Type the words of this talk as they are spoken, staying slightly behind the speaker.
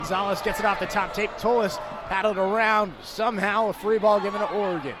Gonzalez gets it off the top tape. Tolis paddled around. Somehow a free ball given to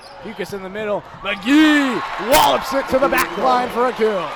Oregon. Bucas in the middle. Mcghee wallops it to the back line for a kill.